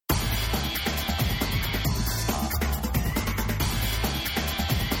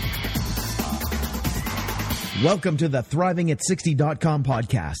Welcome to the ThrivingAt60.com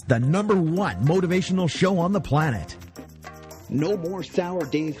podcast, the #1 motivational show on the planet. No more sour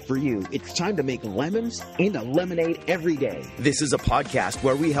days for you. It's time to make lemons into lemonade every day. This is a podcast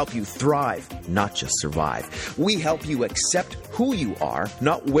where we help you thrive, not just survive. We help you accept who you are,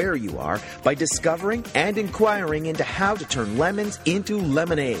 not where you are, by discovering and inquiring into how to turn lemons into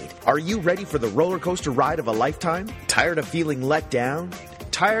lemonade. Are you ready for the roller coaster ride of a lifetime? Tired of feeling let down?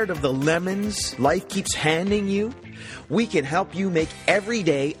 Tired of the lemons life keeps handing you? We can help you make every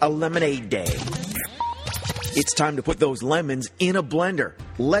day a lemonade day. It's time to put those lemons in a blender.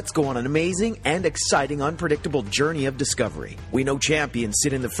 Let's go on an amazing and exciting unpredictable journey of discovery. We know champions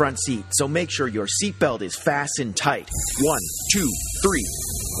sit in the front seat, so make sure your seatbelt is fastened tight. 1, 2, 3,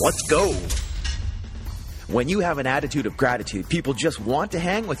 let's go. When you have an attitude of gratitude, people just want to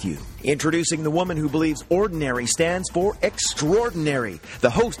hang with you. Introducing the woman who believes ordinary stands for extraordinary. The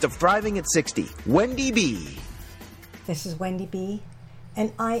host of Thriving at 60, Wendy B. This is Wendy B,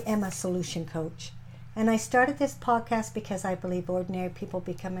 and I am a solution coach. And I started this podcast because I believe ordinary people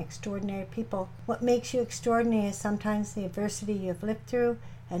become extraordinary people. What makes you extraordinary is sometimes the adversity you've lived through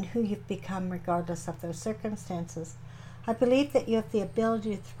and who you've become regardless of those circumstances. I believe that you have the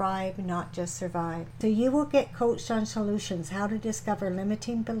ability to thrive, not just survive. So you will get coached on solutions, how to discover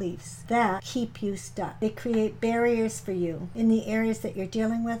limiting beliefs that keep you stuck. They create barriers for you in the areas that you're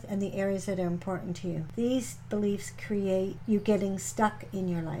dealing with and the areas that are important to you. These beliefs create you getting stuck in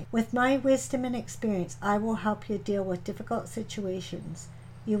your life. With my wisdom and experience, I will help you deal with difficult situations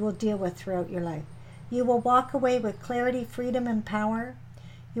you will deal with throughout your life. You will walk away with clarity, freedom, and power.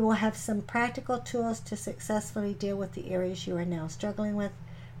 You will have some practical tools to successfully deal with the areas you are now struggling with,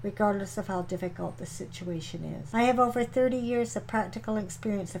 regardless of how difficult the situation is. I have over 30 years of practical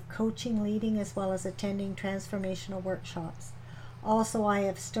experience of coaching, leading, as well as attending transformational workshops. Also, I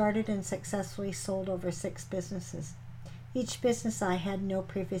have started and successfully sold over 6 businesses. Each business I had no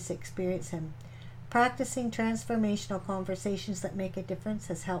previous experience in. Practicing transformational conversations that make a difference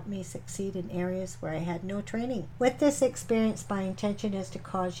has helped me succeed in areas where I had no training. With this experience, my intention is to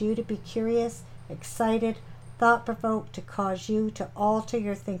cause you to be curious, excited, thought-provoked, to cause you to alter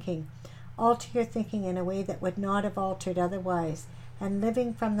your thinking in a way that would not have altered otherwise, and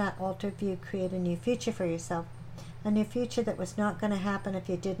living from that altered view, create a new future for yourself, a new future that was not going to happen if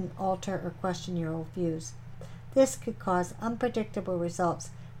you didn't alter or question your old views. This could cause unpredictable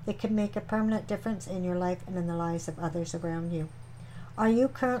results that can make a permanent difference in your life and in the lives of others around you. Are you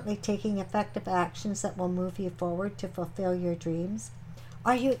currently taking effective actions that will move you forward to fulfill your dreams?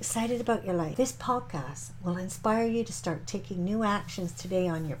 Are you excited about your life? This podcast will inspire you to start taking new actions today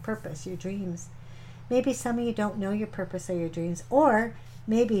on your purpose, your dreams. Maybe some of you don't know your purpose or your dreams, or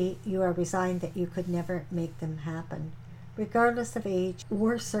maybe you are resigned that you could never make them happen. Regardless of age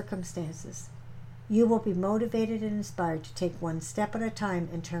or circumstances, you will be motivated and inspired to take one step at a time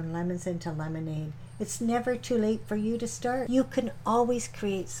and turn lemons into lemonade. It's never too late for you to start. You can always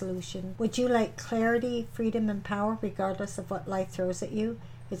create solutions. Would you like clarity, freedom, and power regardless of what life throws at you?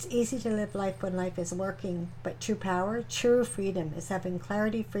 It's easy to live life when life is working, but true power, true freedom is having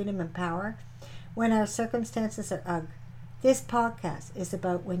clarity, freedom, and power when our circumstances are ugh. This podcast is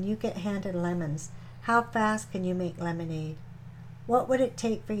about when you get handed lemons, how fast can you make lemonade? What would it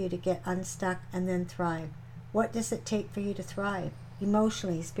take for you to get unstuck and then thrive? What does it take for you to thrive?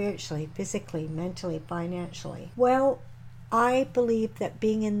 Emotionally, spiritually, physically, mentally, financially. Well, I believe that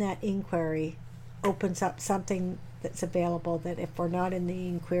being in that inquiry opens up something that's available that if we're not in the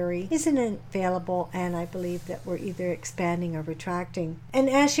inquiry isn't available, and I believe that we're either expanding or retracting. And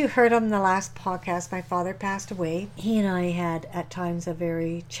as you heard on the last podcast, my father passed away. He and I had at times a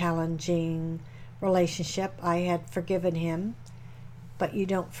very challenging relationship. I had forgiven him, but you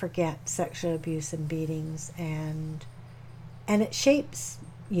don't forget sexual abuse and beatings, and it shapes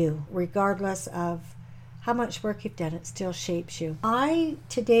you regardless of how much work you've done. It still shapes you. I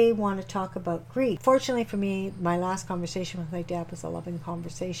today want to talk about grief. Fortunately for me, my last conversation with my dad was a loving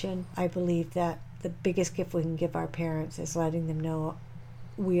conversation. I believe that the biggest gift we can give our parents is letting them know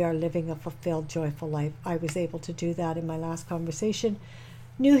we are living a fulfilled, joyful life. I was able to do that in my last conversation.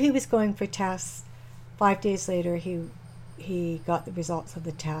 Knew he was going for tests. 5 days later, he got the results of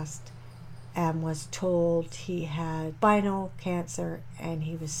the test and was told he had spinal cancer and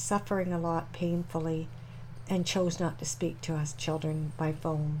he was suffering a lot painfully, and chose not to speak to us children by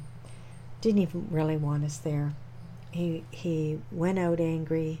phone. Didn't even really want us there. He went out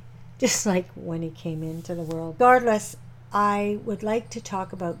angry, just like when he came into the world. Regardless, I would like to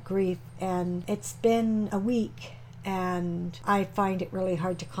talk about grief, and it's been a week and I find it really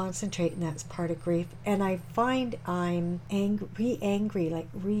hard to concentrate, and that's part of grief. And I find I'm angry,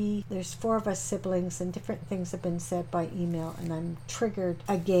 there's 4 of us siblings, and different things have been said by email, and I'm triggered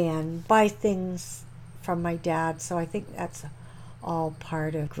again by things from my dad. So I think that's all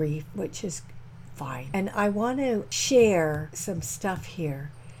part of grief, which is fine. And I want to share some stuff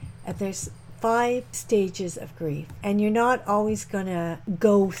here. And there's 5 stages of grief, and you're not always going to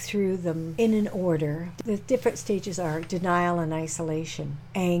go through them in an order. The different stages are denial and isolation,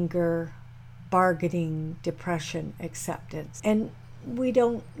 anger, bargaining, depression, acceptance. And we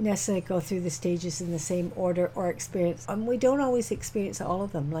don't necessarily go through the stages in the same order or experience. We don't always experience all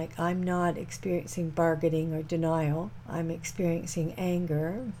of them. Like, I'm not experiencing bargaining or denial. I'm experiencing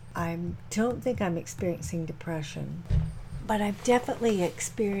anger. I don't think I'm experiencing depression. But I'm definitely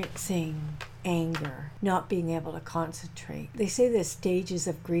experiencing anger, not being able to concentrate. They say the stages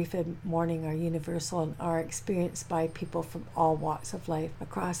of grief and mourning are universal and are experienced by people from all walks of life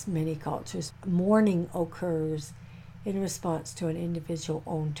across many cultures. Mourning occurs in response to an individual's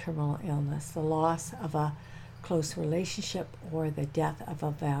own terminal illness, the loss of a close relationship, or the death of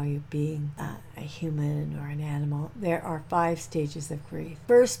a valued being, a human or an animal. There are 5 stages of grief.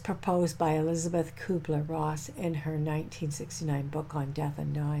 First proposed by Elizabeth Kubler-Ross in her 1969 book on death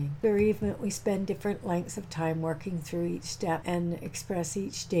and dying. Bereavement, we spend different lengths of time working through each step and express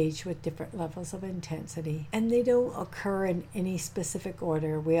each stage with different levels of intensity. And they don't occur in any specific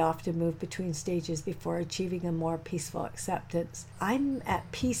order. We often move between stages before achieving a more peaceful acceptance. I'm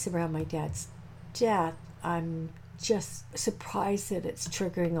at peace around my dad's death. I'm just surprised that it's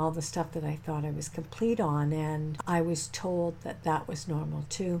triggering all the stuff that I thought I was complete on, and I was told that that was normal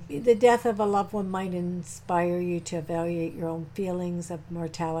too. The death of a loved one might inspire you to evaluate your own feelings of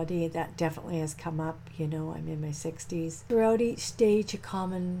mortality. That definitely has come up. I'm in my 60s. Throughout each stage, a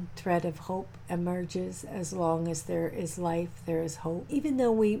common thread of hope emerges. As long as there is life, there is hope. Even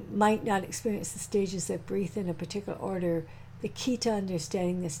though we might not experience the stages of grief in a particular order, the key to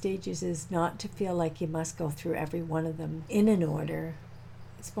understanding the stages is not to feel like you must go through every one of them in an order.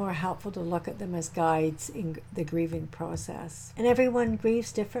 It's more helpful to look at them as guides in the grieving process. And everyone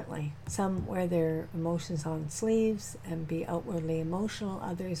grieves differently. Some wear their emotions on sleeves and be outwardly emotional.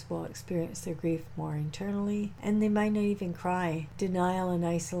 Others will experience their grief more internally, and they might not even cry. Denial and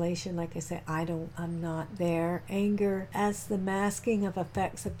isolation, like I said, I'm not there. Anger, as the masking of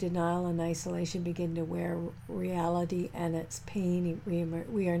effects of denial and isolation begin to wear reality and its pain,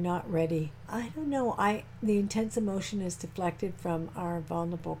 we are not ready. I don't know. The intense emotion is deflected from our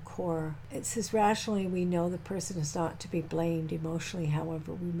vulnerable core. It says rationally we know the person is not to be blamed. Emotionally,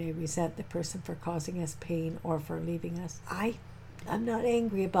 however, we may resent the person for causing us pain or for leaving us. I'm not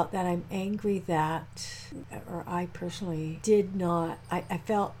angry about that. I'm angry that, or I personally did not,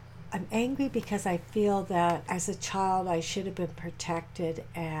 I'm angry because I feel that as a child I should have been protected,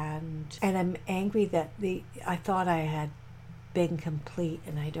 and I'm angry that I thought I had been complete,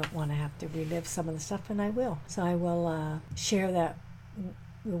 and I don't want to have to relive some of the stuff, and I will. So I will share that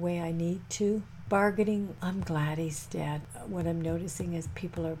the way I need to. Bargaining, I'm glad he's dead. What I'm noticing is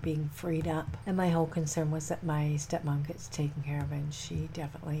people are being freed up, and my whole concern was that my stepmom gets taken care of, and she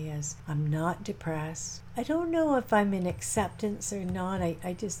definitely is. I'm not depressed. I don't know if I'm in acceptance or not.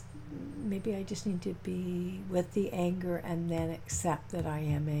 Maybe I just need to be with the anger and then accept that I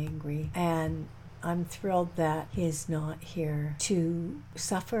am angry. And I'm thrilled that he is not here to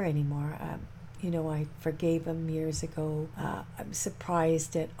suffer anymore. I forgave him years ago. I'm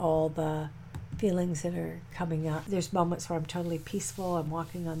surprised at all the feelings that are coming up. There's moments where I'm totally peaceful. I'm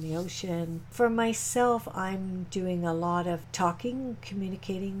walking on the ocean. For myself, I'm doing a lot of talking,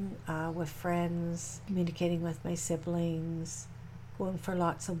 communicating with friends, communicating with my siblings, going for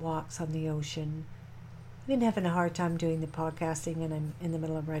lots of walks on the ocean. I've been having a hard time doing the podcasting, and I'm in the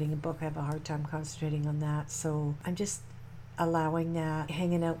middle of writing a book. I have a hard time concentrating on that. So I'm just allowing that,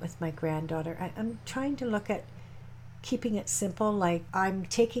 hanging out with my granddaughter. I'm trying to look at keeping it simple. Like, I'm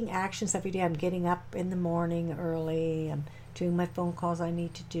taking actions every day. I'm getting up in the morning early. I'm doing my phone calls I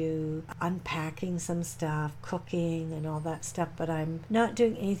need to do, unpacking some stuff, cooking and all that stuff. But I'm not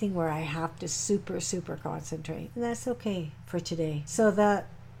doing anything where I have to super concentrate. And that's okay for today. So the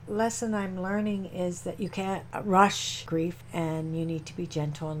lesson I'm learning is that you can't rush grief, and you need to be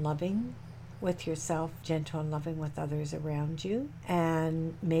gentle and loving with yourself, gentle and loving with others around you,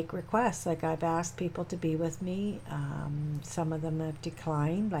 and make requests. Like, I've asked people to be with me. Some of them have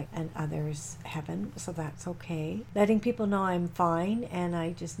declined, and others haven't, so that's okay. Letting people know I'm fine and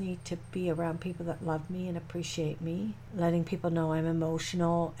I just need to be around people that love me and appreciate me. Letting people know I'm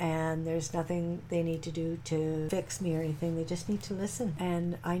emotional and there's nothing they need to do to fix me or anything. They just need to listen,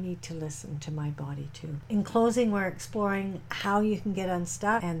 and I need to listen to my body too. In closing, we're exploring how you can get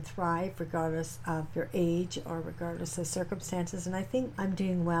unstuck and thrive regardless of your age or regardless of circumstances. And I think I'm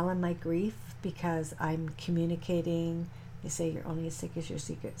doing well in my grief because I'm communicating. They say you're only as sick as your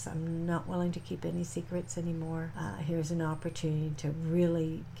secrets. I'm not willing to keep any secrets anymore. Here's an opportunity to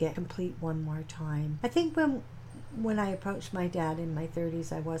really get complete one more time. I think when I approached my dad in my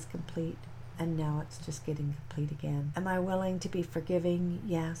 30s, I was complete. And now it's just getting complete again. Am I willing to be forgiving?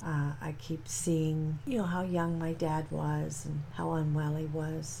 Yes. I keep seeing, how young my dad was and how unwell he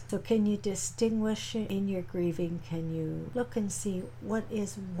was. So can you distinguish in your grieving? Can you look and see what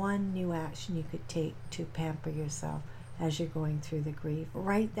is one new action you could take to pamper yourself as you're going through the grief?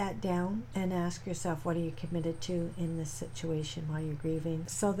 Write that down and ask yourself, what are you committed to in this situation while you're grieving,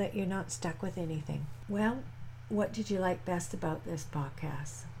 so that you're not stuck with anything. Well, what did you like best about this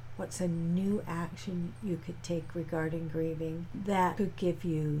podcast? What's a new action you could take regarding grieving that could give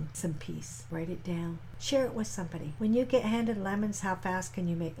you some peace? Write it down. Share it with somebody. When you get handed lemons, how fast can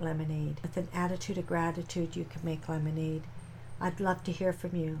you make lemonade? With an attitude of gratitude, you can make lemonade. I'd love to hear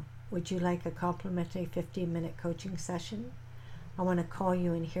from you. Would you like a complimentary 15-minute coaching session? I want to call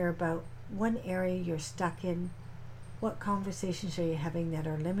you and hear about one area you're stuck in. What conversations are you having that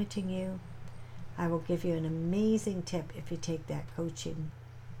are limiting you? I will give you an amazing tip if you take that coaching.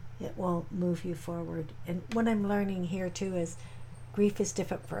 It will move you forward. And what I'm learning here too is grief is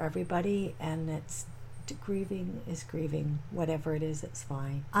different for everybody, and grieving is grieving. Whatever it is, it's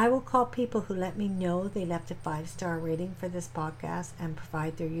fine. I will call people who let me know they left a 5-star rating for this podcast and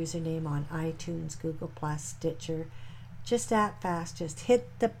provide their username on iTunes, Google+, Stitcher. Just that fast. Just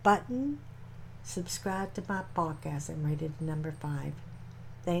hit the button, subscribe to my podcast, and rate it number 5.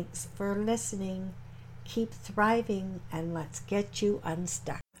 Thanks for listening. Keep thriving, and let's get you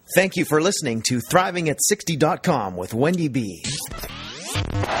unstuck. Thank you for listening to ThrivingAt60.com with Wendy B.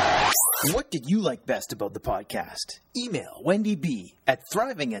 What did you like best about the podcast? Email Wendy B at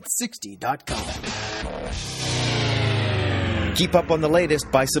ThrivingAt60.com. Keep up on the latest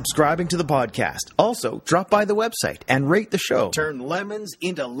by subscribing to the podcast. Also, drop by the website and rate the show. Turn lemons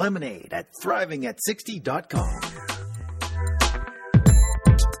into lemonade at ThrivingAt60.com.